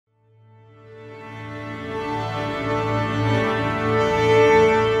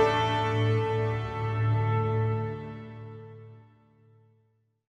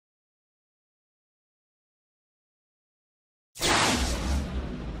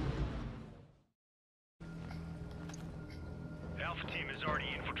has already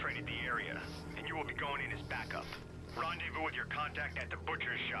infiltrated the area, and you will be going in as backup. Rendezvous with your contact at the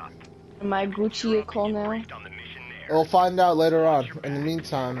butcher's shop. Am I Gucci Eikko now? On the mission there. We'll find out later on. In the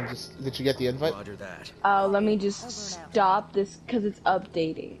meantime, just did you get the invite? Roger that. Let me just stop this because it's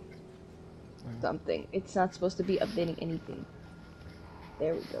updating something. It's not supposed to be updating anything.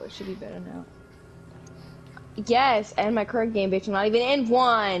 There we go. It should be better now. Yes, and my current game, bitch. I'm not even in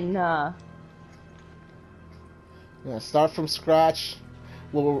one. Yeah, start from scratch.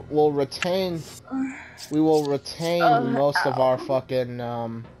 We'll retain. We will retain most of our fucking.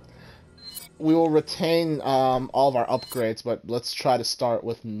 We will retain all of our upgrades, but let's try to start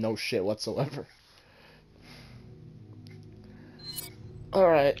with no shit whatsoever. All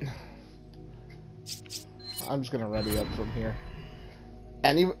right. I'm just gonna ready up from here.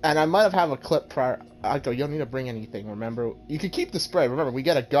 And I might have a clip prior. Eikko, you don't need to bring anything. Remember, you can keep the spray. Remember, we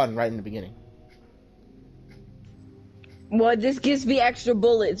get a gun right in the beginning. Well, this gives me extra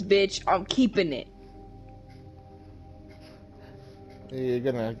bullets, bitch. I'm keeping it. You're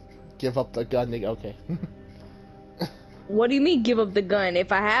gonna give up the gun? Okay. What do you mean, give up the gun?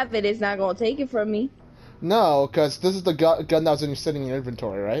 If I have it, it's not gonna take it from me. No, because this is the gun that was sitting in your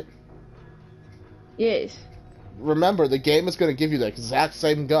inventory, right? Yes. Remember, the game is gonna give you the exact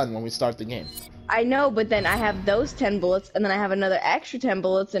same gun when we start the game. I know, but then I have those 10 bullets, and then I have another extra 10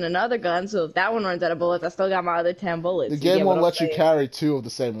 bullets in another gun, so if that one runs out of bullets, I still got my other 10 bullets. The game won't let you carry 2 of the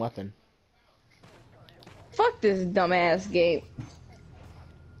same weapon. Fuck this dumbass game.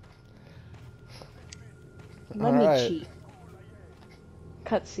 Let me cheat.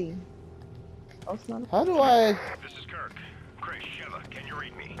 Cutscene. Oh, it's not. How do I... This is Kirk. Chris, Sheva, can you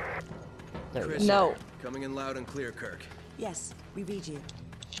read me? Chris, no. Coming in loud and clear, Kirk. Yes, we read you.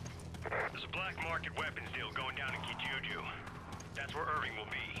 There's a black market weapons deal going down in Kijuju. That's where Irving will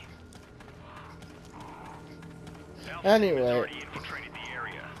be. Anyway. Has already infiltrated the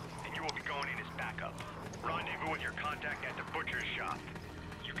area, and you will be going in as backup. Rendezvous with your contact at the butcher's shop.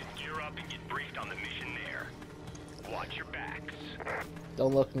 You can gear up and get briefed on the mission there. Watch your backs.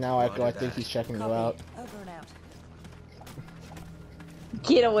 Don't look now, Eikko. I think he's checking you out. Over and out.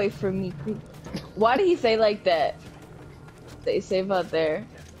 Get away from me. Why did he say like that? They say about there.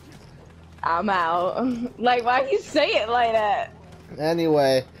 I'm out. Like, why you say it like that?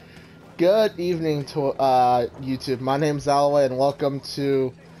 Anyway, good evening to YouTube. My name's Alaway, and welcome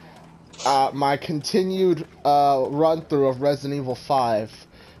to my continued run-through of Resident Evil 5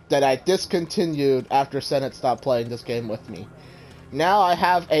 that I discontinued after Senate stopped playing this game with me. Now I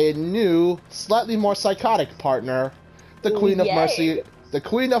have a new, slightly more psychotic partner, the Queen of Mercy, the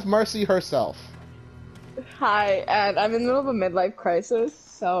Queen of Mercy herself. Hi, and I'm in the middle of a midlife crisis,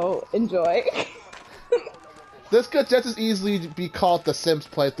 so enjoy. This could just as easily be called the Sims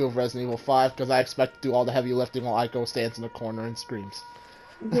playthrough of Resident Evil 5, because I expect to do all the heavy lifting while Eikko stands in the corner and screams.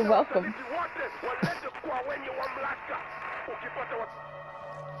 You're welcome.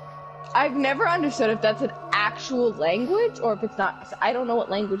 I've never understood if that's an actual language or if it's not. I don't know what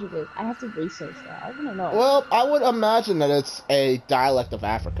language it is. I have to research that. I want to know. Well, I would imagine that it's a dialect of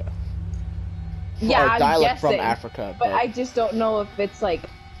Africa. Yeah, or I'm dialect guessing, from Africa. but I just don't know if it's like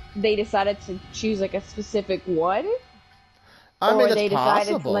they decided to choose like a specific one. I mean, or they it's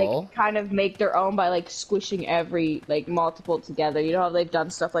decided possible. to like kind of make their own by like squishing every like multiple together. You know how they've done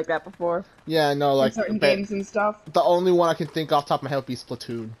stuff like that before? Yeah, no, like in certain games and stuff. The only one I can think off the top of my head would be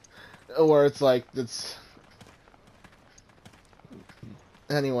Splatoon, where it's like it's.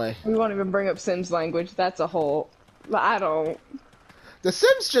 Anyway, We won't even bring up Sims language. That's a whole. I don't. the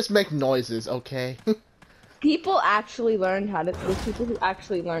Sims just make noises, okay? People actually learned how to. The people who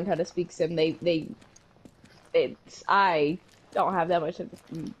actually learned how to speak Sim, I don't have that much of.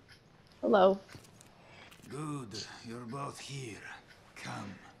 Hello. Good, you're both here.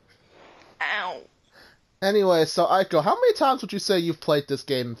 Come. Ow. Anyway, so Eikko, how many times would you say you've played this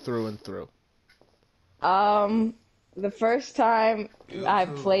game through and through? The first time I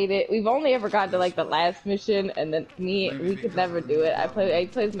played it, we've only ever got to like the last mission, and then we could never do it. I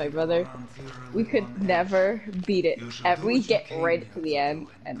played with my brother. We could never beat it. We get right to the end,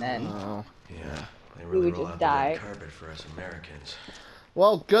 and then Yeah, they we really would roll just out the die. red carpet for us Americans.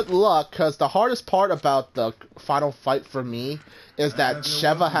 Well, good luck, because the hardest part about the final fight for me is that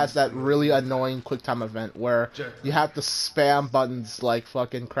Sheva has that really annoying QuickTime event where you have to spam buttons like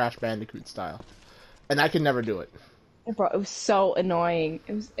fucking Crash Bandicoot style. And I can never do it. Bro, it was so annoying.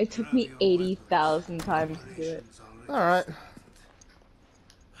 It took me 80,000 times to do it. Alright.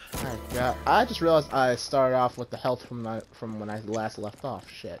 Yeah, I just realized I started off with the health from when I last left off.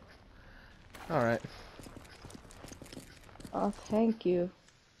 Shit. Alright. Oh, thank you.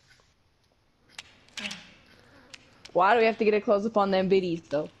 Why do we have to get a close up on them biddies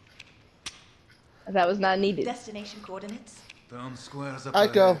though? That was not needed. Destination coordinates. Town squares up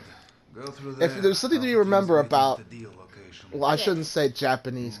Eikko, ahead. Go through there. if there's something that you Alpha team's remember waiting at about, the deal location. well, I shouldn't say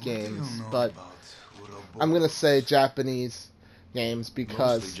Japanese What do you games, know but about I'm gonna Ouroboros? say Japanese games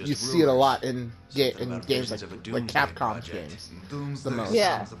because Mostly just you see it a rumors. lot in Something in about games visions of a like doomsday Capcom project. games. Doomsday The most.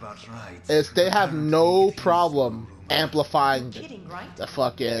 Yeah. sounds about right. Is they have Apparently no it is problem rumor. amplifying Kidding, right? the You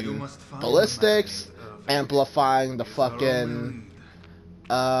fucking must find ballistics, the magnet of amplifying the It's our only fucking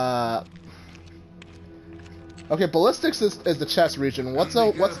lead. okay, ballistics is the chest region. What's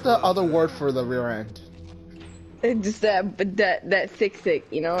the other word for the rear end? It's just that sick,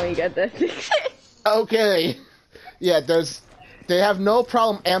 you know, you got that sick. Okay. Yeah, they have no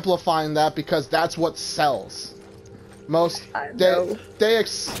problem amplifying that because that's what sells. Most I know. they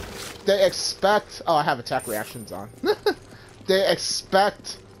expect, oh, I have attack reactions on. They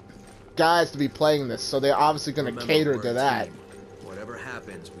expect guys to be playing this, so they're obviously going to Remember, cater we're to a that. team. Whatever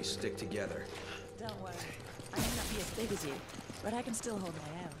happens, we stick together. Don't worry. I may not be as big as you, but I can still hold my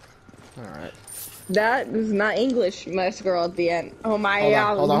own. All right. That is not English, Miss Girl at the end. Oh my Hold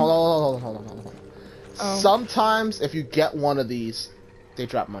god. on. Oh. Sometimes if you get one of these, they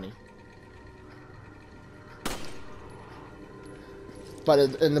drop money. But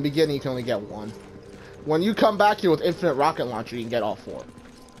in the beginning, you can only get one. When you come back here with infinite rocket launcher, you can get all 4.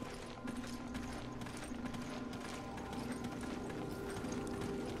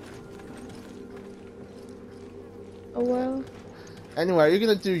 Oh well. Anyway, are you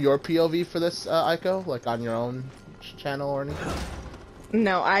gonna do your POV for this, Eikko? Like on your own channel or anything?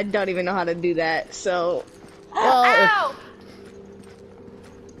 No, I don't even know how to do that, so... Well, Ow!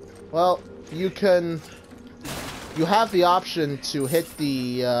 Well, you can... You have the option to hit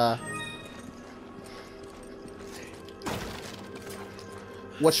the,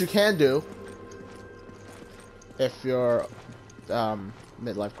 what you can do, if your,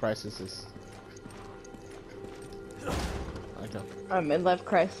 midlife crisis is... I'm midlife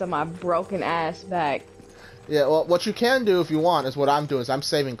crisis on my broken ass back. Yeah, well, what you can do if you want is what I'm doing is I'm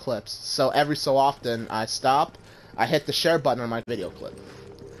saving clips. So every so often I stop, I hit the share button on my video clip.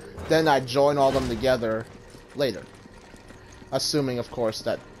 Then I join all them together later. Assuming, of course,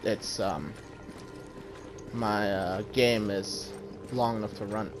 that it's, my, game is long enough to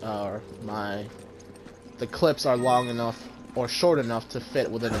run, or the clips are long enough or short enough to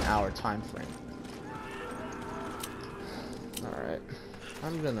fit within an hour time frame. Alright.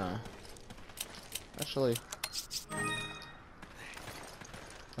 I'm gonna... Actually...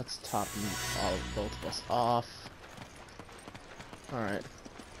 Let's top both of us off. Alright.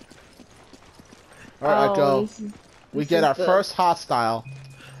 Alright, go. We get our first hostile.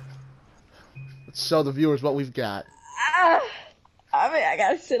 Let's show the viewers what we've got. Ah! I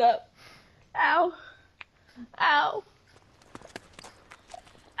gotta sit up. Ow. Ow.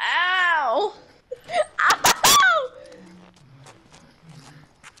 Ow! Ow!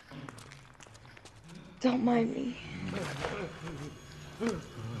 Don't mind me.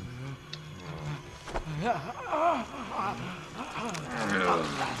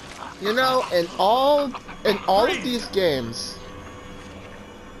 You know, in all of these games,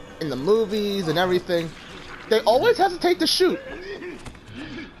 in the movies and everything, they always hesitate to shoot.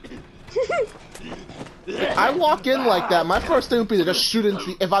 I walk in like that, my first thing would be to just shoot into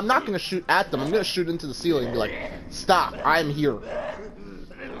the... If I'm not going to shoot at them, I'm going to shoot into the ceiling and be like, stop, I'm here.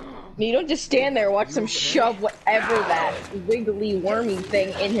 You don't just stand there and watch them shove whatever that wiggly, wormy thing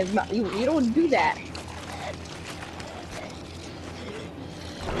in his mouth. You don't do that.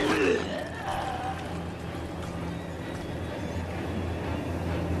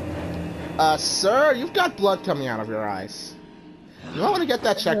 Sir, you've got blood coming out of your eyes. You might want to get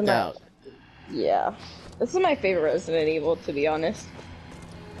that checked out. Yeah. This is my favorite Resident Evil, to be honest.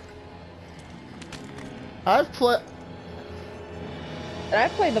 And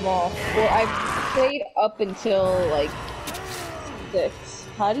I've played them all. Well, I've played up until, like, 6.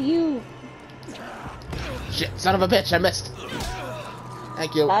 How do you... Shit, son of a bitch, I missed.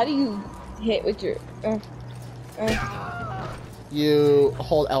 Thank you. How do you hit with your... You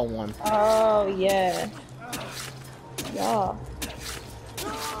hold L1. Oh, yeah. Yeah.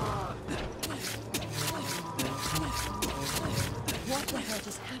 What the hell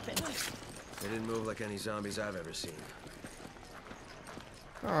just happened? They didn't move like any zombies I've ever seen.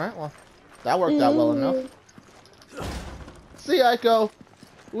 Alright, well, that worked out well enough. See, Eikko,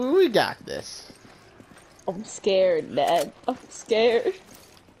 we got this. I'm scared, Dad. I'm scared.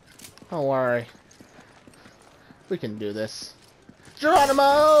 Don't worry. We can do this.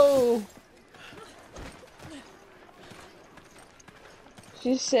 Geronimo!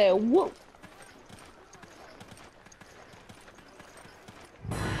 She said, whoop.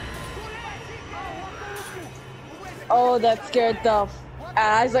 Oh, that scared the.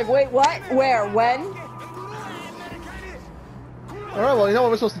 I was like, wait, what? Where? When? All right, well, you know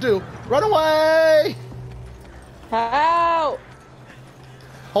what we're supposed to do. Run away! How?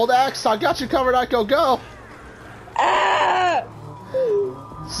 Hold X. I got you covered, Eikko. Go. Ah!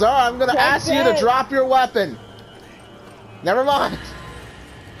 Sir, I'm gonna ask you to drop your weapon. Never mind.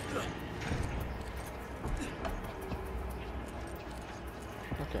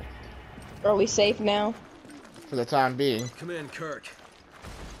 Okay. Are we safe now? For the time being. Come in, Kirk.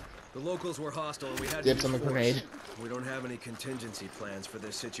 The locals were hostile and we had to Dibs use on the force. grenade. We don't have any contingency plans for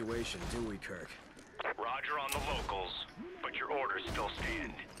this situation, do we, Kirk? Roger on the locals, but your orders still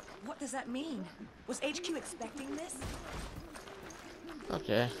stand. What does that mean? Was HQ expecting this?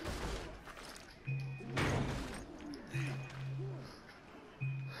 Okay.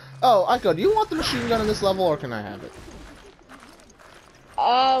 Oh, Eikko, do you want the machine gun in this level, or can I have it?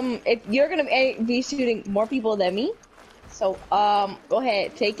 If you're gonna be shooting more people than me, so go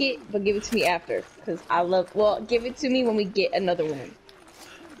ahead, take it, but give it to me after, cause I love. Well, give it to me when we get another one.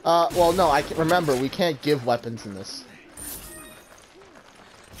 Well, no, I can't, remember we can't give weapons in this.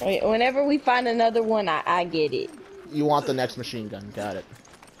 Whenever we find another one, I get it. You want the next machine gun? Got it.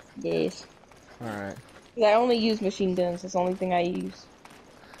 Yes. All right. I only use machine guns. That's the only thing I use.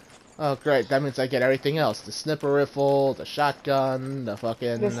 Oh, great. That means I get everything else. The sniper rifle, the shotgun, the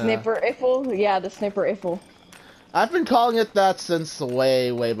fucking... The sniper rifle? Yeah, the sniper rifle. I've been calling it that since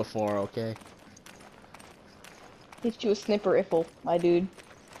way, way before, okay? Get you a sniper rifle, my dude.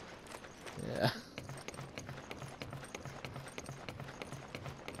 Yeah.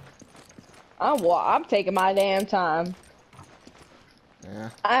 I'm taking my damn time. Yeah.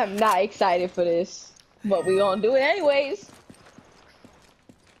 I'm not excited for this, but we gonna do it anyways.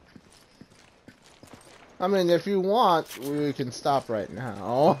 I mean, if you want, we can stop right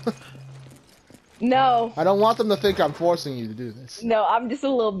now. No. I don't want them to think I'm forcing you to do this. No, I'm just a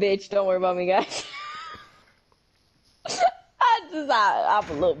little bitch. Don't worry about me, guys. I'm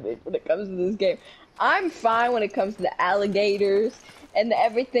a little bitch when it comes to this game. I'm fine when it comes to the alligators and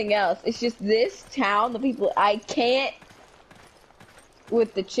everything else. It's just this town, the people, I can't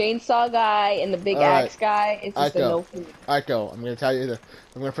with the chainsaw guy and the big axe guy. It's just a no for me. Eikko, I'm gonna tell you that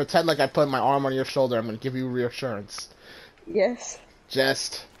I'm gonna pretend like I put my arm on your shoulder. I'm gonna give you reassurance. Yes.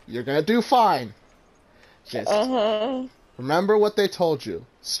 Just, you're gonna do fine. Just remember what they told you.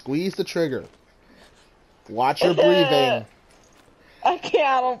 Squeeze the trigger. Watch your breathing. I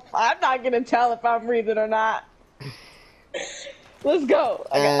can't. I'm not gonna tell if I'm breathing or not. Let's go.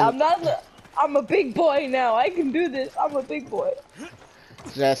 I'm a big boy now. I can do this. I'm a big boy.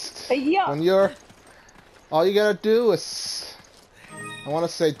 Just Yeah. when you're, all you gotta do is, I want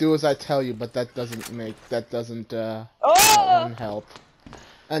to say do as I tell you, but that doesn't help.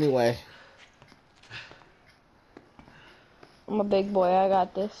 Anyway. I'm a big boy. I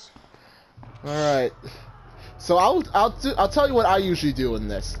got this. All right. So I'll tell you what I usually do in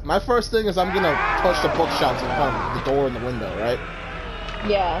this. My first thing is I'm gonna push the bookshelves in front of the door and the window, right?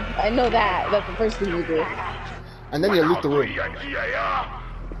 Yeah, I know that. That's the first thing you do. And then you loot the room.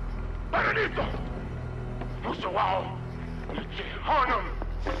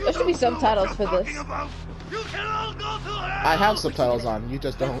 There should be subtitles for this. I have subtitles on. You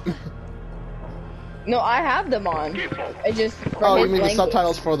just don't. No, I have them on. I just. Oh, you mean the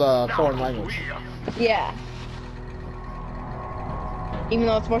subtitles for the foreign language? Yeah. Even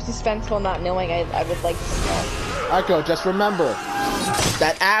though it's more suspenseful not knowing, I would like to know. Eikko, just remember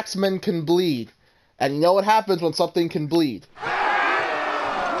that axemen can bleed. And you know what happens when something can bleed?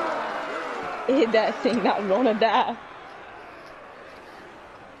 That thing not gonna die.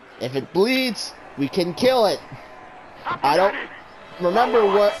 If it bleeds, we can kill it. I don't remember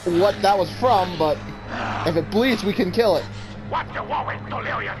what that was from, but if it bleeds, we can kill it. But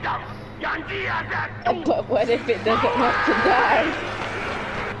what if it doesn't want to die?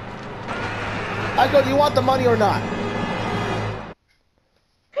 Eikko, do you want the money or not?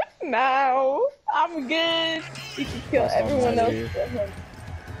 No, I'm good. You can kill everyone else.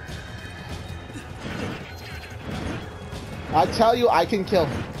 I tell you, I can kill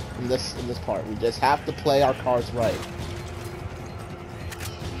him in this part. We just have to play our cards right.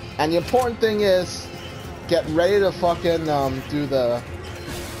 And the important thing is, get ready to fucking do the,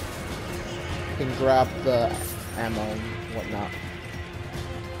 can grab the ammo and whatnot.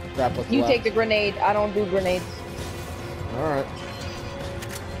 Grab what's You left. take the grenade. I don't do grenades. All right.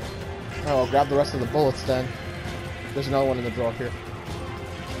 Oh, well, grab the rest of the bullets then. There's another one in the drawer here.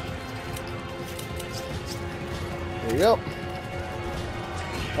 There you go.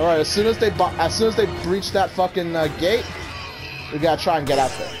 All right. As soon as they breach that fucking gate, we gotta try and get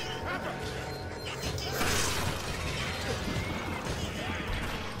out there.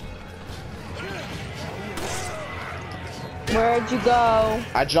 Where'd you go?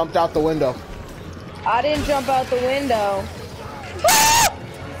 I jumped out the window. I didn't jump out the window.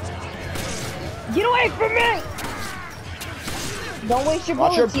 Get away from me! Don't waste your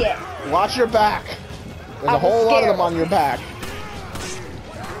bullets yet. Watch your back. There's a whole lot of them on your back.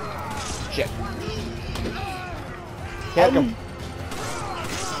 Shit. Kick him.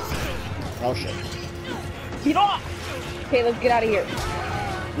 Oh shit. Get off! Okay, let's get out of here.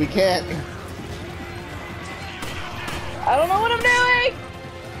 We can't. I don't know what I'm doing!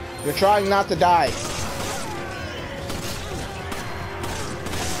 You're trying not to die.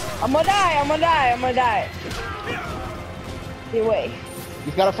 I'm gonna die, I'm gonna die, I'm gonna die. Get away.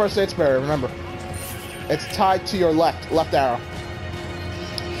 You've got a first aid spare, remember. It's tied to your left arrow.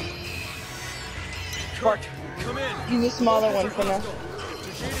 Kurt, come in. Use a smaller one for now. The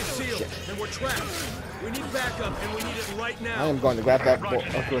gate is sealed, and we're trapped. We need backup, and we need it right I now. am going to grab that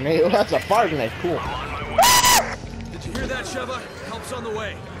grenade. Oh, that's a fire grenade. Cool. Did you hear that, Sheva? Help's on the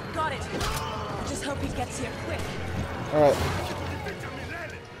way. Got it. Just hope he gets here quick. Alright.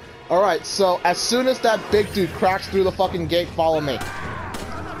 Alright, so as soon as that big dude cracks through the fucking gate, follow me.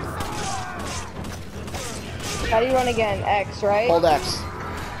 How do you run again? X, right? Hold X.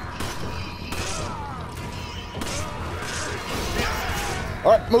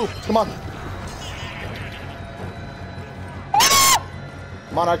 Alright, move. Come on.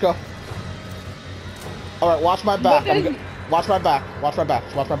 Come on, Eikko. Alright, watch my back. Watch my back. Watch my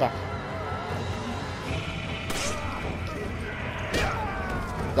back. Watch my back.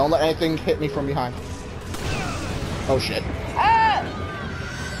 Don't let anything hit me from behind. Oh shit. Ah!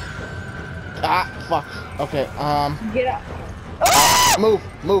 Ah, fuck. Okay, Get up. move.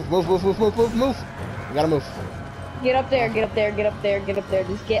 You gotta move. Get up there, get up there, get up there, get up there.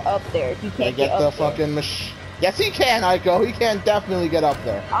 Just get up there. If you Can I can't get get the up there. fucking machine? Yes, he can, Eikko. He can definitely get up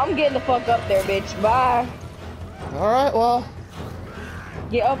there. I'm getting the fuck up there, bitch. Bye. Alright, well.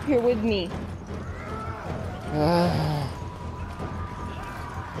 Get up here with me.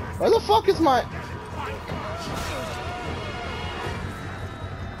 Where the fuck is my...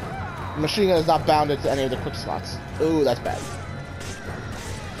 The machine gun is not bounded to any of the quick slots. Ooh, that's bad.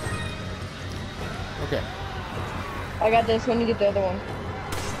 Okay. I got this when you get the other one.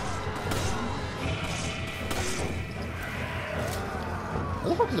 Where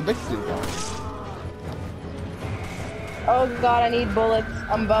the fuck is the big dude going? Oh god, I need bullets.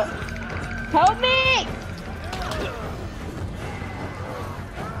 I'm about... Help me!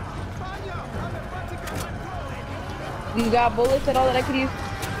 You got bullets at all that I could use?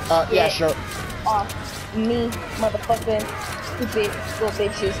 Yeah, sure. Off me, motherfucking stupid little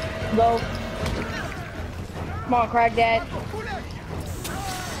bitches. Go. Come on, crack dad.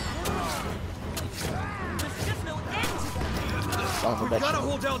 Son of a We bitch. gotta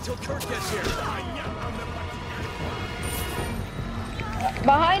hold out till Kurt gets here.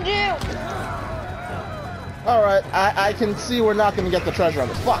 Behind you! Alright, I can see we're not gonna get the treasure on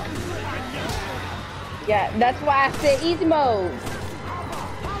this. Fuck. Yeah, that's why I said easy mode.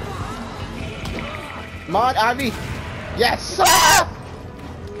 Come on, Ivy. Yes! Ah!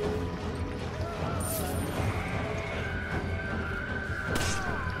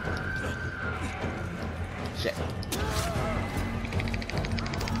 Shit.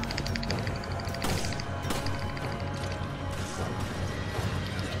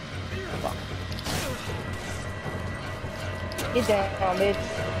 Fuck. Get down, bitch.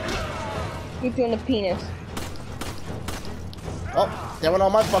 Get you in the penis. Oh, there went all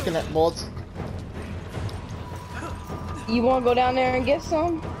my fucking bullets. You wanna go down there and get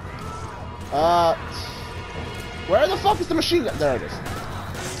some? Where the fuck is the machine gun? There it is.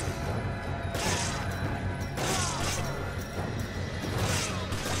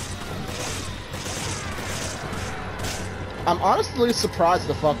 I'm honestly surprised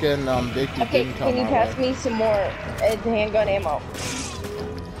the fucking big dude Okay, didn't come can you our pass way. me some more handgun ammo?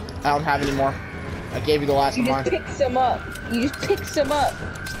 I don't have any more. I gave you the last You of just mine. pick some up. You just pick some up.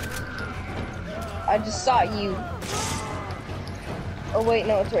 I just saw you. Oh wait,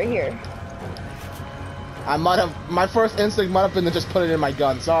 no, it's right here. I might have, my first instinct might have been to just put it in my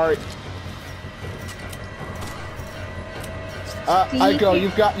gun. Sorry. Eikko,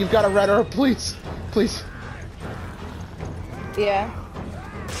 you've got a red herb, please, please. Yeah.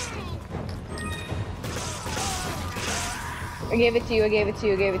 I gave it to you, I gave it to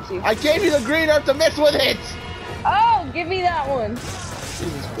you, I gave it to you. I gave you the green herb to mix with it. Oh, give me that one. Jesus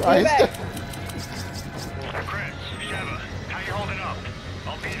Give me Christ. back. Chris, Sheva, how you holding up?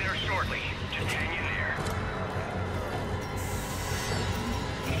 I'll be there shortly. Just hang in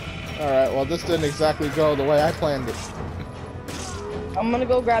there. Alright, well this didn't exactly go the way I planned it. I'm gonna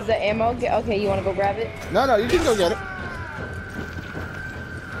go grab the ammo. Okay, you wanna go grab it? No, you can go get it.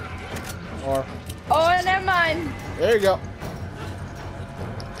 Or Oh, never mind. there you go.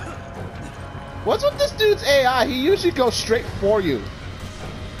 What's with this dude's AI? He usually goes straight for you.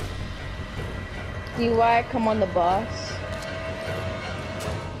 See why I come on the bus?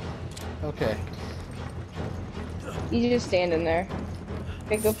 Okay. He's just standing there.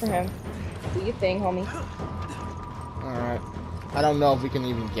 Okay, good for him. Do your thing, homie. Alright. I don't know if we can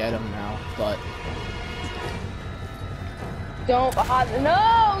even get him now, but... Don't bother.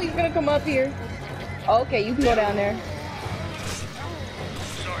 No, he's gonna come up here. Okay, you can go down there.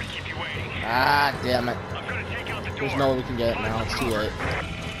 Sorry to keep you waiting. Ah, damn it. I'm gonna take out the door. There's no way we can get it now. It's too late.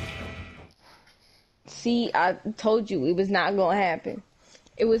 See, I told you it was not gonna happen.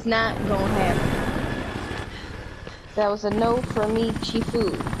 It was not gonna happen. That was a no for me,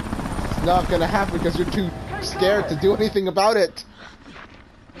 Chifu. It's not gonna happen because you're too scared to do anything about it.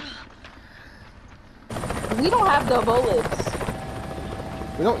 We don't have the bullets.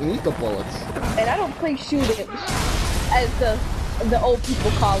 We don't need the bullets. And I don't play shoot 'em, as the old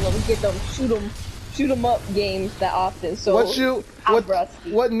people call them. Get them, shoot 'em up games that often. So I'm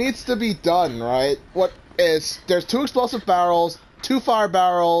rusty. What needs to be done, right? There's 2 explosive barrels, 2 fire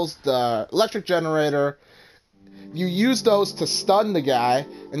barrels, the electric generator. You use those to stun the guy,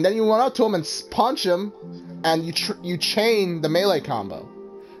 and then you run up to him and punch him, and you chain the melee combo.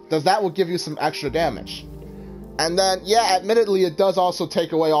 That will give you some extra damage. And then, yeah, admittedly, it does also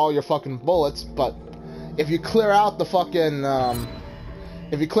take away all your fucking bullets, but if you clear out the fucking,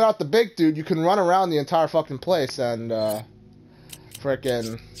 if you clear out the big dude, you can run around the entire fucking place and,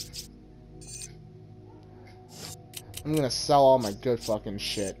 frickin'... I'm gonna sell all my good fucking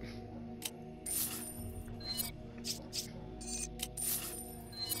shit.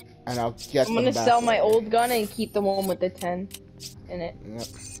 And I'll get I'm them gonna back sell my later. old gun and keep the one with the 10 in it. Yep.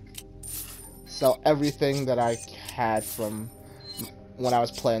 Sell everything that I had from when I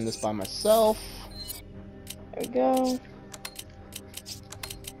was playing this by myself. There we go.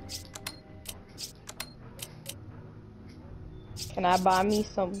 Can I buy me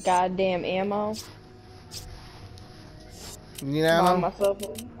some goddamn ammo? You need ammo?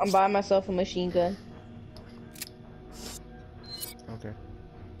 I'm buying myself a machine gun. Okay.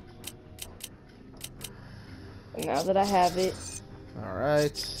 And now that I have it,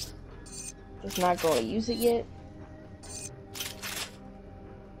 Alright. just not going to use it yet.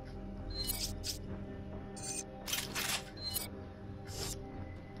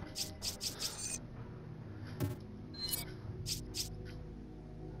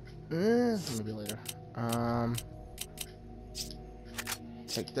 Maybe later.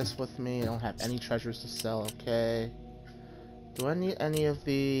 Take this with me. I don't have any treasures to sell. Okay. Do I need any of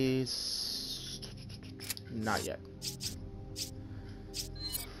these? Not yet.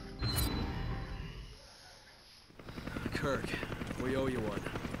 Kirk, we owe you one.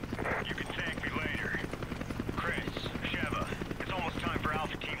 You can thank me later. Chris, Sheva, it's almost time for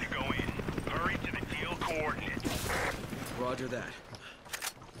Alpha Team to go in. Hurry to the deal coordinates. Roger that.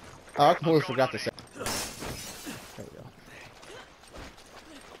 Oh, I completely forgot to say. There we go.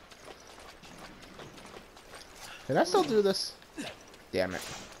 Can I still do this? Damn it.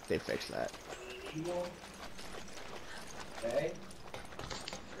 They fixed that. Okay.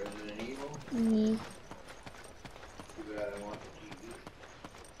 Resident Evil. Mm. Too bad I want the TV.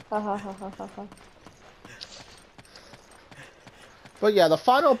 Ha ha ha ha ha ha. But yeah, the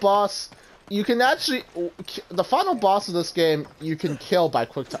final boss, you can actually, the final boss of this game, you can kill by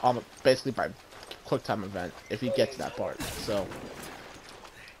basically by quick time event, if you get to that part. So,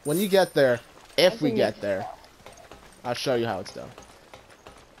 when you get there, if we get there, I'll show you how it's done.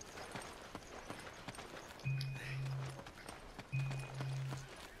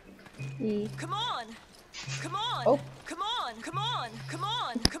 Come on! Come on! Oh. Come on! Come on! Come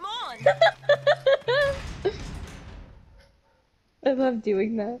on! Come on! I love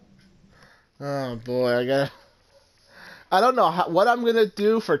doing that. Oh boy, I don't know what I'm gonna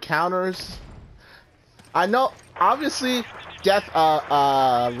do for counters. I know, obviously, death,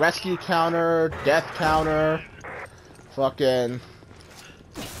 rescue counter, death counter, fucking,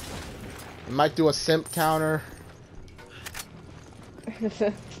 might do a simp counter.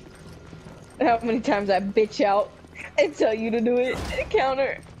 How many times I bitch out and tell you to do it,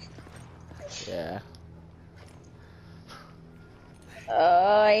 counter. Yeah.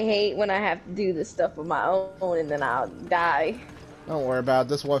 I hate when I have to do this stuff on my own and then I'll die. Don't worry about it.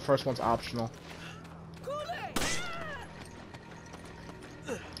 This first one's optional.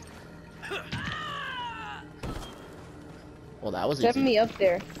 Well, that was easy. Send me up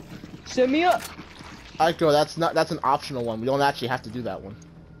there. Send me up. Eikko, that's an optional one. We don't actually have to do that one.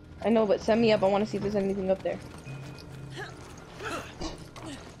 I know, but send me up. I want to see if there's anything up there.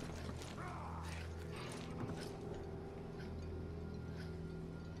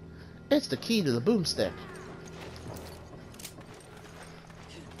 It's the key to the boomstick.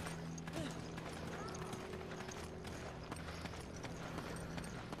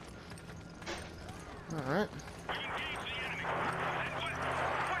 Alright.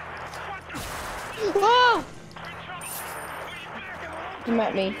 Whoa! Come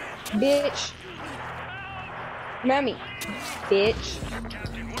at me, bitch. Come at me, bitch.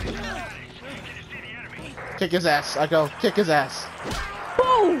 Kick his ass. I go, kick his ass.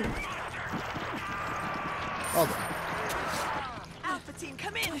 Boom! Hold on. Alpha team,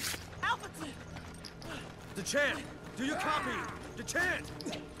 come in. Alpha team. Dechant, do you copy? Dechant!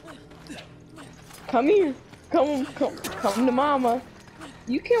 Come here. Come to mama.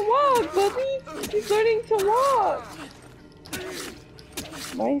 You can walk, buddy. He's learning to walk.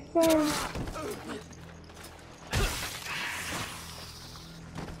 My son.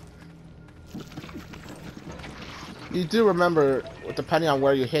 You do remember, depending on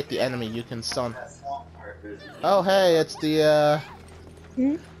where you hit the enemy, you can stun. Oh, hey, it's the,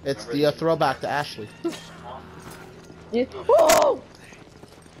 it's the throwback to Ashley. Yeah. Whoa!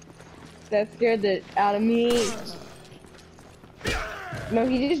 That scared the out of me. No,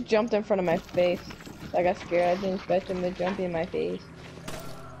 he just jumped in front of my face. I got scared. I didn't expect him to jump in my face.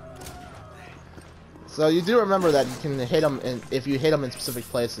 So you do remember that you can hit them, and if you hit them in specific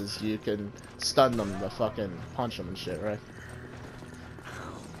places, you can stun them to fucking punch them and shit, right?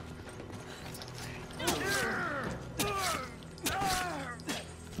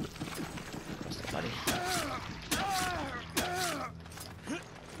 Where's the buddy?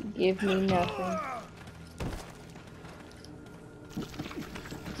 Give me nothing.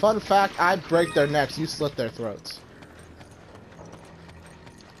 Fun fact, I break their necks, you slit their throats.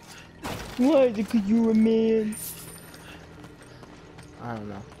 Why? Because you're a man. I don't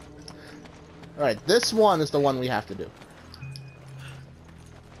know. Alright, this one is the one we have to do.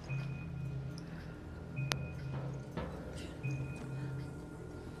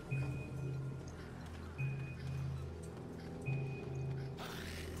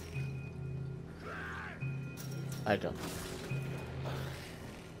 Eikko.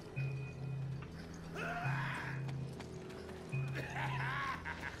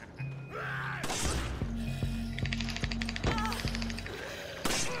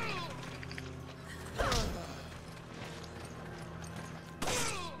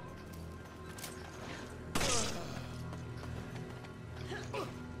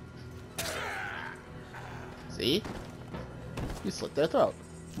 See? You slit their throat.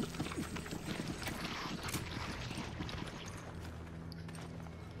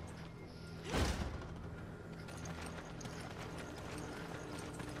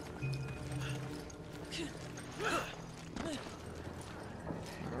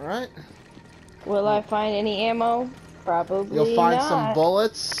 Alright. Will I find any ammo? Probably You'll find not. some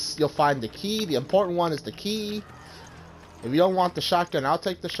bullets. You'll find the key. The important one is the key. If you don't want the shotgun, I'll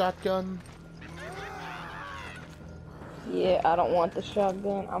take the shotgun. Yeah, I don't want the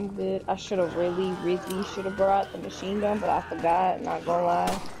shotgun. I'm good. I should have really should have brought the machine gun, but I forgot. Not gonna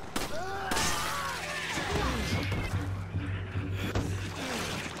lie.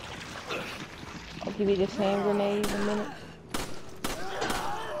 I'll give you this hand grenade in a minute.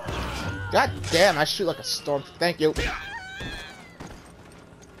 God damn, I shoot like a storm. Thank you.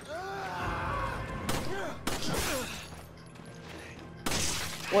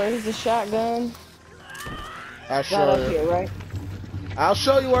 Where's the shotgun? I'll Right show up you. here, right? I'll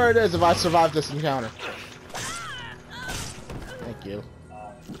show you where it is if I survive this encounter. Thank you.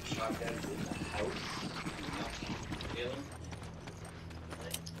 Shotgun's in the house.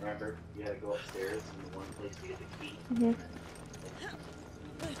 Remember, you had to go upstairs and the one place to get the key. Mhm.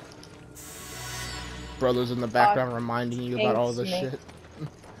 Brothers in the background reminding you about all this thanks,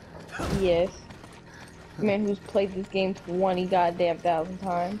 shit. Yes. Man who's played this game 20 goddamn thousand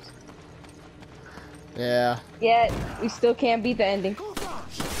times. Yeah. Yet, we still can't beat the ending.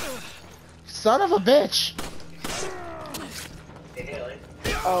 Son of a bitch! Hey, Haley,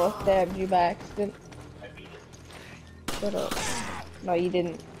 Oh, I stabbed you by accident. I beat it. Shut up. No, you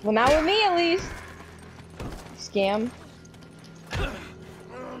didn't. Well, not with me, at least. Scam.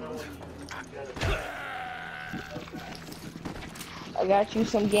 I got you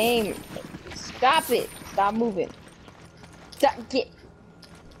some game. Stop it. Stop moving. Stop. Get.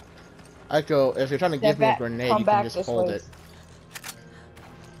 Eikko, if you're trying to Step give me a back. grenade, Come you can back just this hold way. it.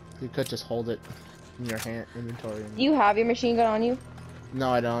 You could just hold it in your hand inventory. Do you have your machine gun on you? No,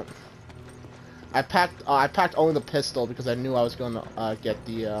 I don't. I packed only the pistol because I knew I was going to get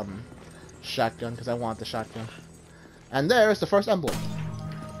the shotgun because I want the shotgun. And there's the first emblem.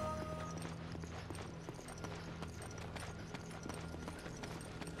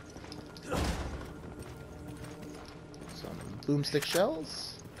 boomstick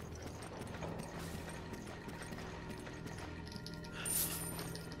shells.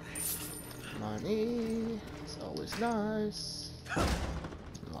 Money. It's always nice.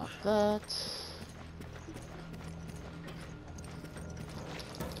 Unlock that.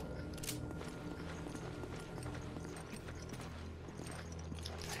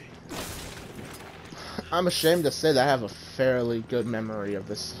 I'm ashamed to say that I have a fairly good memory of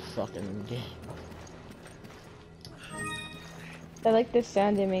this fucking game. I like the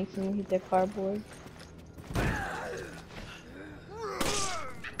sound it makes when you hit the cardboard.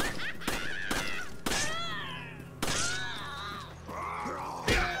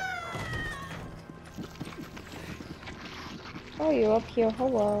 Oh, you're up here.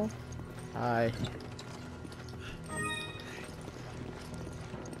 Hello. Hi.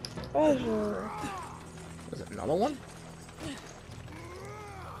 Treasure. Is it another one?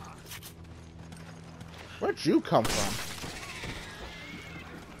 Where'd you come from?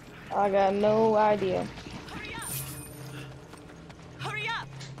 I got no idea. Hurry up! Hurry up!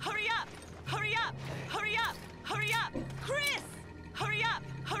 Hurry up! Hurry up! Hurry up! Hurry up! Chris! Hurry up!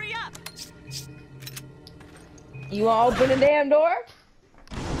 Hurry up! You wanna open the damn door?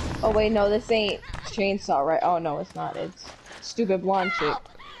 Oh wait, no, this ain't chainsaw, right? Oh no, it's not. It's stupid blonde chick.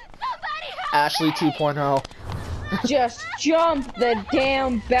 Ashley 2.0. Just jump the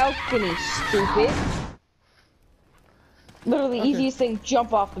damn balcony, stupid. Literally, Okay. easiest thing,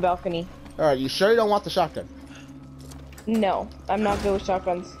 jump off the balcony. Alright, you sure you don't want the shotgun? No, I'm not good with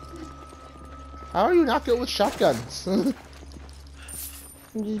shotguns. How are you not good with shotguns? I'm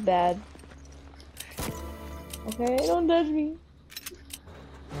just bad. Okay, don't judge me.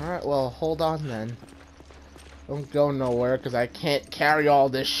 Alright, well, hold on then. Don't go nowhere, because I can't carry all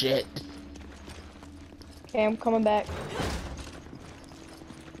this shit. Okay, I'm coming back.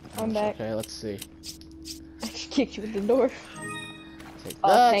 I'm back. Okay, let's see. I just kicked you with the door. Take Oh,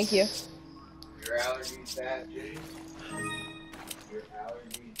 that. thank you. Your allergies bad, Jimmy? Your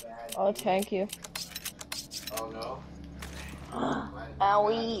allergies bad? Oh, thank you. Oh no?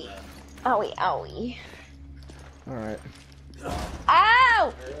 Owie. Owie, owie. Alright.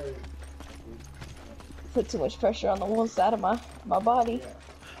 Ow! Put too much pressure on the one side of my body.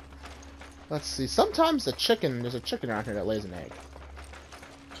 Let's see. Sometimes there's a chicken around here that lays an egg.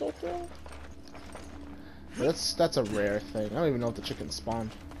 Chicken. That's a rare thing. I don't even know if the chicken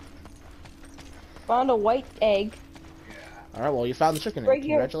spawned. Found a white egg. Alright, well, you found the chicken Right egg.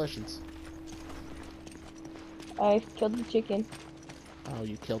 here. Congratulations. I killed the chicken. Oh,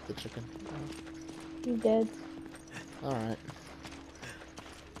 you killed the chicken. He's dead. Alright.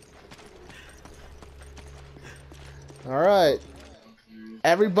 Alright.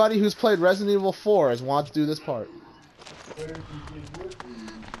 Everybody who's played Resident Evil 4 has wanted to do this part.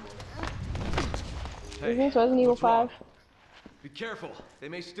 Isn't this Resident Evil what's wrong? 5? Be careful. They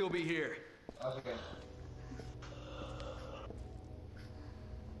may still be here. Okay. Are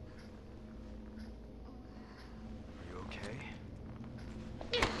you okay?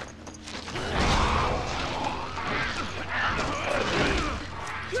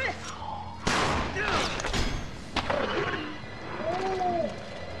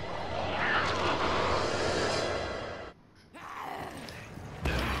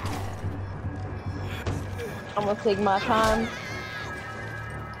 I'm gonna take my time.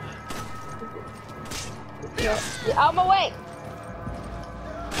 Yeah, out of my way!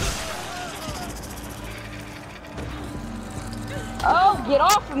 Oh, get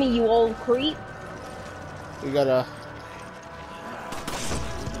off of me, you old creep! We gotta...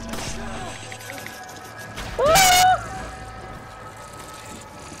 Ah!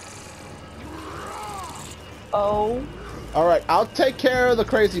 Oh. Alright, I'll take care of the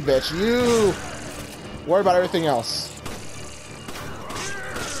crazy bitch. You... worry about everything else.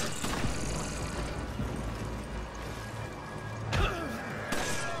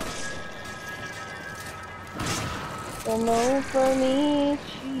 Come over me,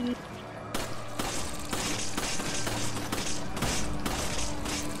 cheap.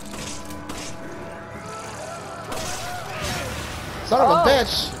 Son of Oh. a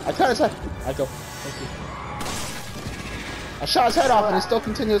bitch! I cut his head. I go. Thank you. I shot his head off and he still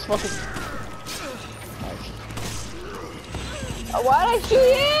continues fucking... Why'd I shoot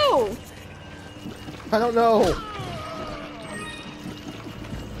you? I don't know.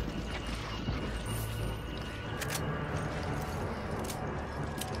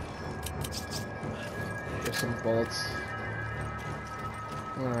 There's some bullets.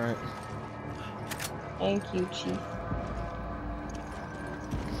 Alright. Thank you, Chief.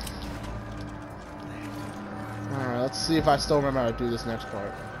 Alright, let's see if I still remember how to do this next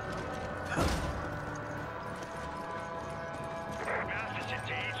part.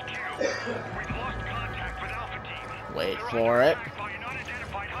 for it. By an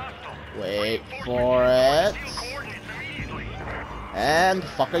unidentified hostile. Wait for it. Coordinates immediately. And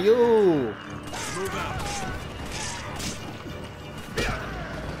fuck are you? Move out.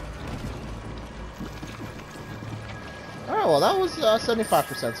 Oh, well, that was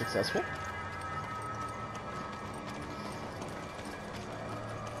 75% successful.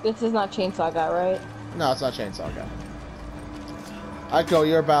 This is not Chainsaw Guy, right? No, it's not Chainsaw Guy. Eikko,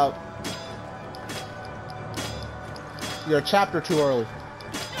 you're a chapter too early.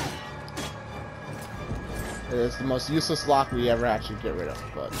 It is the most useless lock we ever actually get rid of,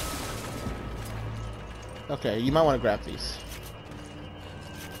 but... Okay, you might want to grab these.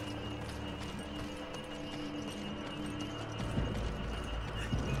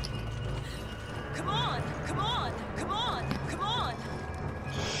 Come on! Come on! Come on! Come on!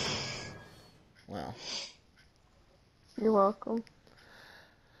 Well. You're welcome.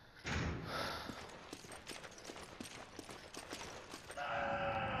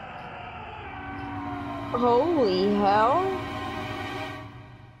 Holy hell.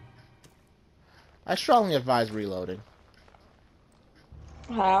 I strongly advise reloading.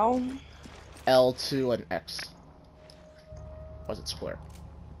 How? L2 and X. Or was it square?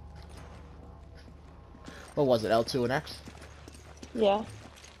 What was it, L2 and X? Yeah.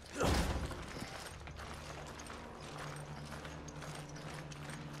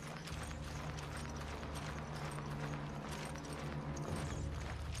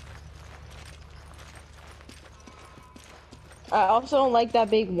 I also don't like that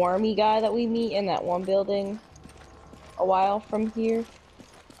big wormy guy that we meet in that one building a while from here.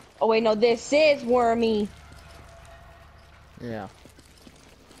 Oh wait, no, this is wormy. Yeah.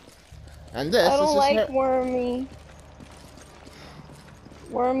 And this I is don't just like wormy.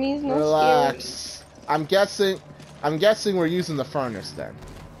 Wormy's no Relax. I'm guessing we're using the furnace then.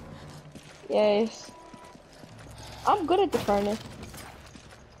 scary. Yes. I'm good at the furnace.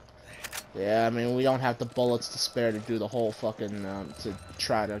 Yeah, I mean, we don't have the bullets to spare to do the whole fucking, to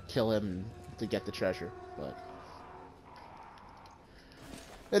try to kill him to get the treasure, but...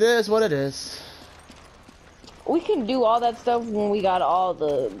 It is what it is. We can do all that stuff when we got all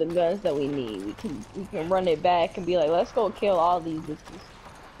the guns that we need. We can run it back and be like, let's go kill all these bitches.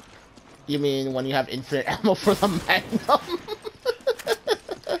 You mean when you have infinite ammo for the Magnum?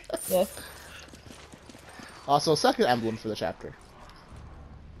 Yes. Also, second emblem for the chapter.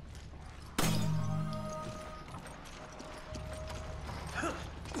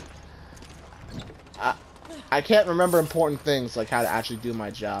 I can't remember important things like how to actually do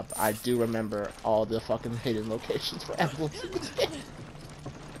my job. I do remember all the fucking hidden locations for emblems in this game.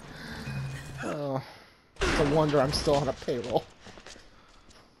 Oh, it's a wonder I'm still on a payroll.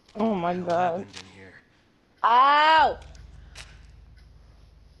 Oh my god. In here. Ow!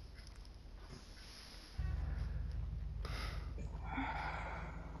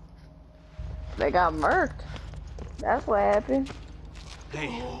 They got murked. That's what happened.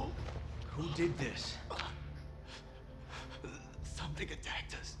 Hey, who did this? Something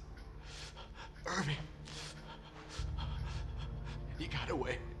attacked us. Irving. He got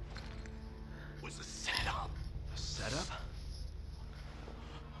away. It was a setup. A setup?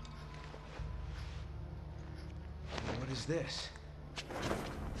 What is this?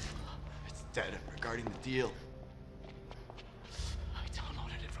 It's data regarding the deal. I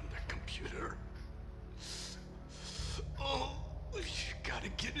downloaded it from their computer. Oh, you gotta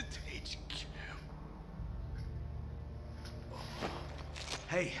get it to HQ.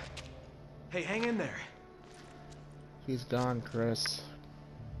 Hey. Hey, hang in there. He's gone, Chris.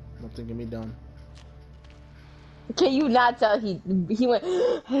 Nothing can be done. Can you not tell he went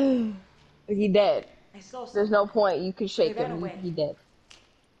he dead. There's no point. You can shake him. He dead.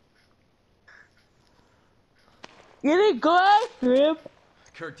 Get it good, Rip.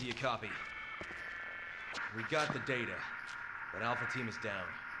 Kirk, do you copy? We got the data, but Alpha Team is down.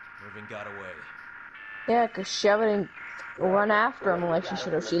 Irving got away. Yeah, cause shove it and run after him like she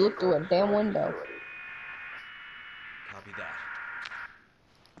should have. She looked through a damn window. Copy that.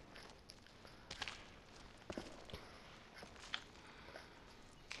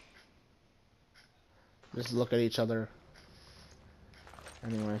 Just look at each other.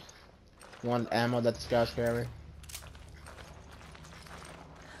 Anyway. Want ammo that this guy's carrying?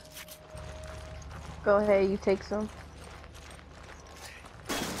 Go ahead, you take some.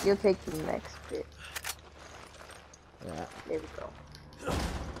 You'll take the next bit. Yeah. There we go.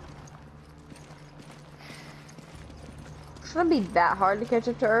 Shouldn't be that hard to catch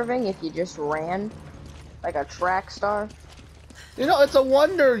up to Irving if you just ran like a track star. You know, it's a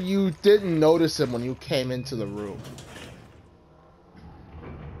wonder you didn't notice him when you came into the room.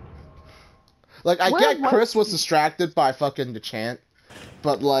 Like, I Where get was Chris was he? distracted by fucking the chant,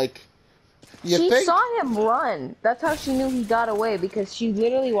 but like, you She think saw him run. That's how she knew he got away, because she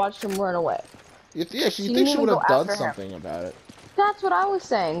literally watched him run away. you She think didn't she even would go have done after him. something about it. That's what I was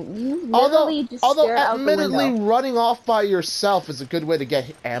saying. You Although, literally just stared out the admittedly, window. running off by yourself is a good way to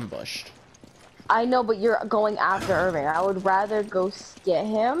get ambushed. I know, but you're going after Irving. I would rather go get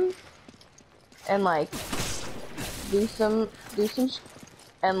him and like do some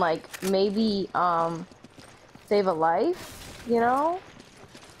and like maybe save a life, you know?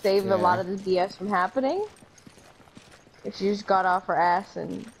 Save a lot of the BS from happening. If she just got off her ass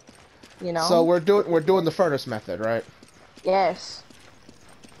and, you know. So we're doing the furnace method, right? Yes.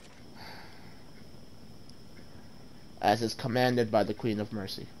 As is commanded by the Queen of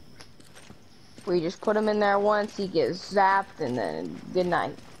Mercy. We just put him in there once, he gets zapped, and then good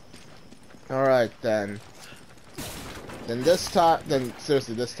night. Alright, then. Then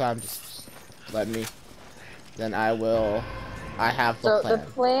seriously, this time, just let me. Then I have the plan. So the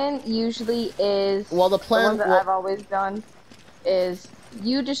plan usually is, Well, the plan, one that I've always done, is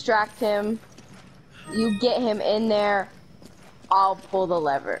you distract him, you get him in there, I'll pull the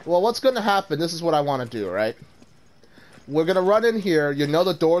lever. well, what's gonna happen, this is what I want to do, right? We're gonna run in here, you know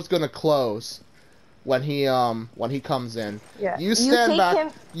the door's gonna close when he comes in. Yeah. You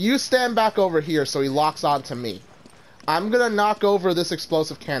stand back over here so he locks onto me. I'm gonna knock over this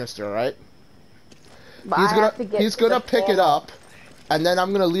explosive canister, right? But He's gonna pick it up, and then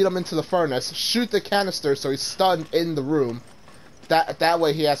I'm gonna lead him into the furnace, shoot the canister so he's stunned in the room. That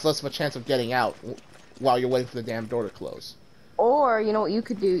way he has less of a chance of getting out while you're waiting for the damn door to close. Or, you know what you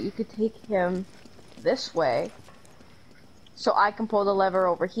could do? You could take him this way, so I can pull the lever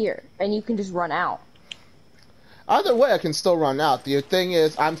over here, and you can just run out. Either way, I can still run out. The thing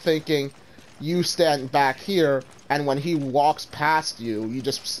is, I'm thinking you stand back here, and when he walks past you, you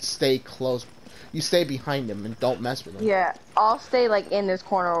just stay close. You stay behind him and don't mess with him. Yeah, I'll stay like in this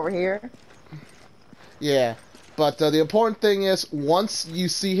corner over here. Yeah, but the important thing is, once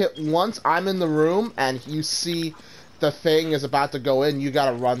I'm in the room and you see the thing is about to go in, you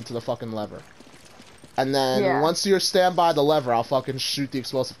gotta run to the fucking lever. And then once you're stand by the lever, I'll fucking shoot the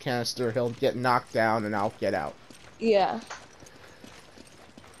explosive canister, he'll get knocked down, and I'll get out. Yeah.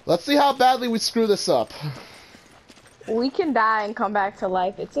 Let's see how badly we screw this up. We can die and come back to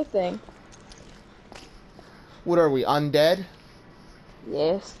life, it's a thing. What are we, undead?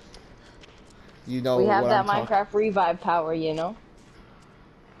 Yes. You know we have what that I'm Minecraft revive power, you know?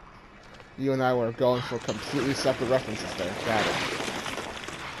 You and I were going for completely separate references there. Got it.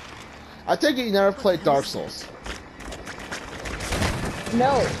 I take it you never played Dark Souls.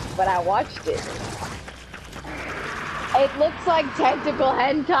 No, but I watched it. It looks like tentacle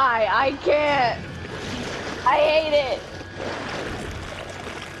hentai. I can't. I hate it.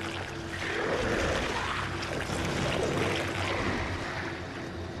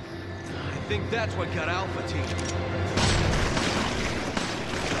 I think that's what got Alpha Team.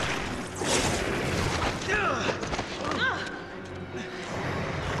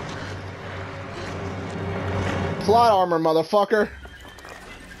 Plot armor, motherfucker.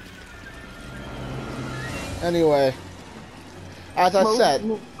 Anyway, as I said,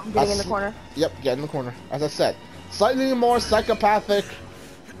 I'm getting in the corner. Yep, get in the corner. As I said, slightly more psychopathic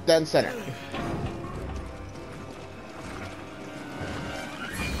than Center.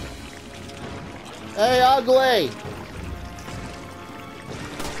 Hey, ugly!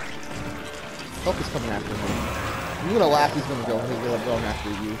 Hope he's coming after me. I'm gonna laugh. He's gonna go after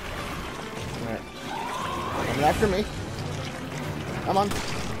you. All right. Coming after me. Come on.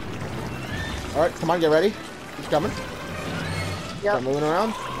 Alright, come on, get ready. He's coming. Yep. Start moving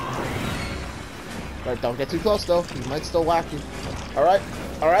around. Alright, don't get too close though. He might still whack you. Alright,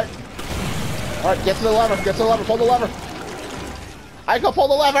 alright. Alright, get to the lever, pull the lever. Eikko, pull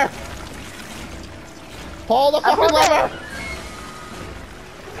the lever! Pull the fucking lever!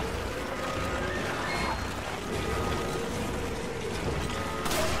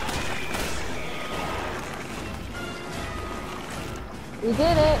 We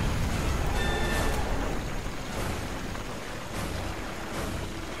did it.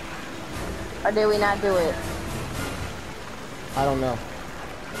 Or did we not do it? I don't know.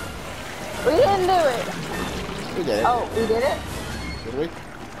 We didn't do it. We did it. Oh, we did it? Did we?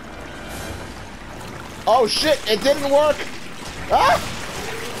 Oh shit, it didn't work! Ah!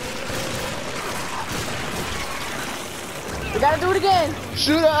 We gotta do it again.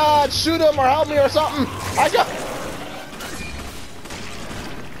 Shoot him or help me or something! Okay,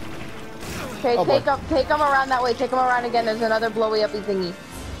 Oh, take him around that way. Take him around again. There's another blowy uppy thingy.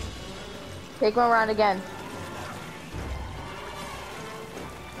 Take him around again.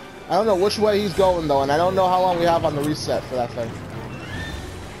 I don't know which way he's going though, and I don't know how long we have on the reset for that thing.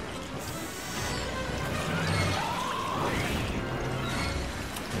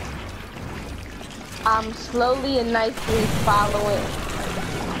 I'm slowly and nicely following.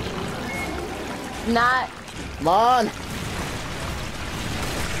 Not. Come on!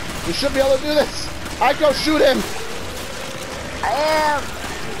 We should be able to do this! Eikko, shoot him! I am.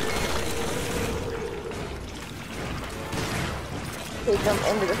 Take him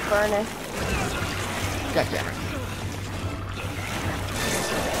into the furnace. God damn it.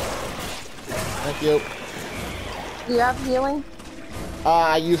 Thank you. Do you have healing?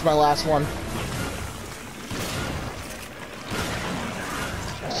 I used my last one.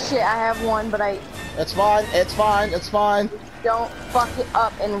 Shit, I have one, but I It's fine, it's fine, it's fine. don't fuck it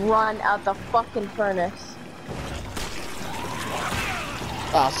up and run out the fucking furnace.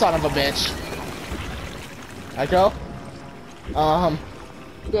 Ah, son of a bitch. Eikko?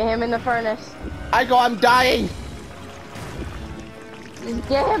 Get him in the furnace. Eikko, I'm dying! Just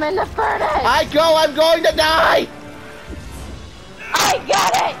get him in the furnace! Eikko, I'm going to die! I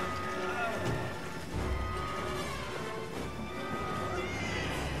got it!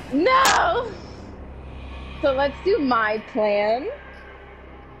 No! So let's do my plan.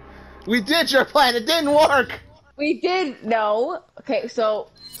 We did your plan, it didn't work! We did no. Okay, so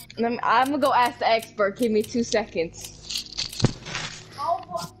I'm gonna go ask the expert. Give me 2 seconds.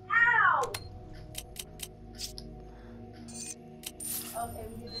 Oh, ow! Okay,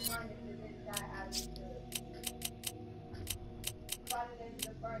 we did the furnace. It didn't die out of the brought it into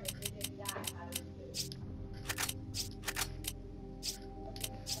the furnace. It didn't die out of the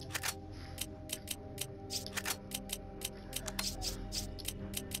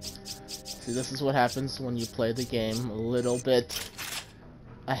See, this is what happens when you play the game a little bit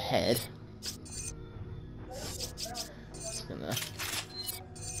ahead. It's gonna...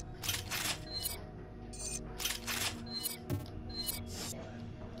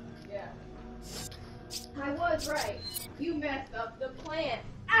 Yeah. I was right. You messed up the plan.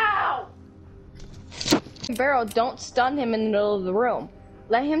 Ow! Barrel, don't stun him in the middle of the room.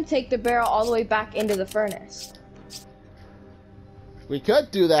 Let him take the barrel all the way back into the furnace. We could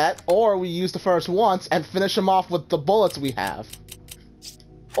do that, or we use the first once and finish him off with the bullets we have.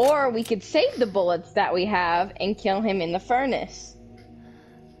 Or we could save the bullets that we have and kill him in the furnace.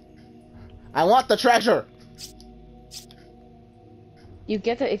 I want the treasure! You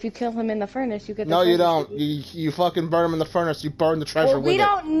get the if you kill him in the furnace, you get the No, you treasure. don't. You fucking burn him in the furnace. You burn the treasure Well, with we it.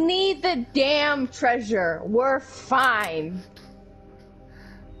 don't need the damn treasure. We're fine.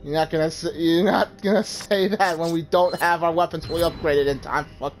 You're not gonna say that when we don't have our weapons fully upgraded in time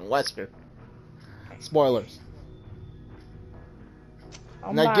for fucking Wesker. Spoilers.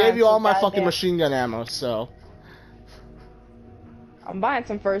 And I gave you all my fucking machine gun ammo, so. I'm buying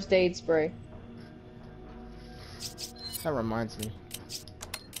some first aid spray. That reminds me.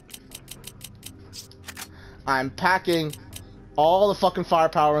 I'm packing all the fucking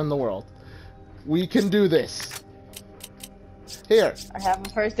firepower in the world. We can do this. Here. I have a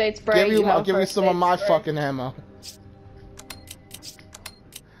first aid spray. I'll give you some of my fucking ammo.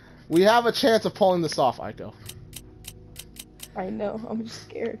 We have a chance of pulling this off, Eikko. I know. I'm just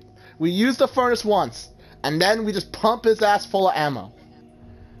scared. We use the furnace once, and then we just pump his ass full of ammo.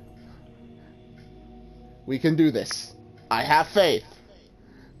 We can do this. I have faith.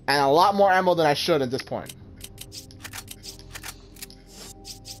 And a lot more ammo than I should at this point.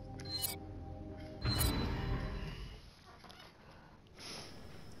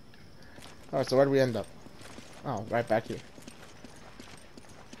 Alright, so where do we end up? Oh, right back here.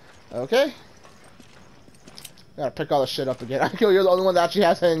 Okay. Gotta pick all the shit up again. I feel you're the only one that actually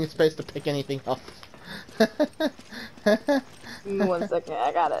has any space to pick anything up. 1 second,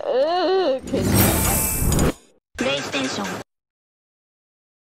 I gotta. Okay. PlayStation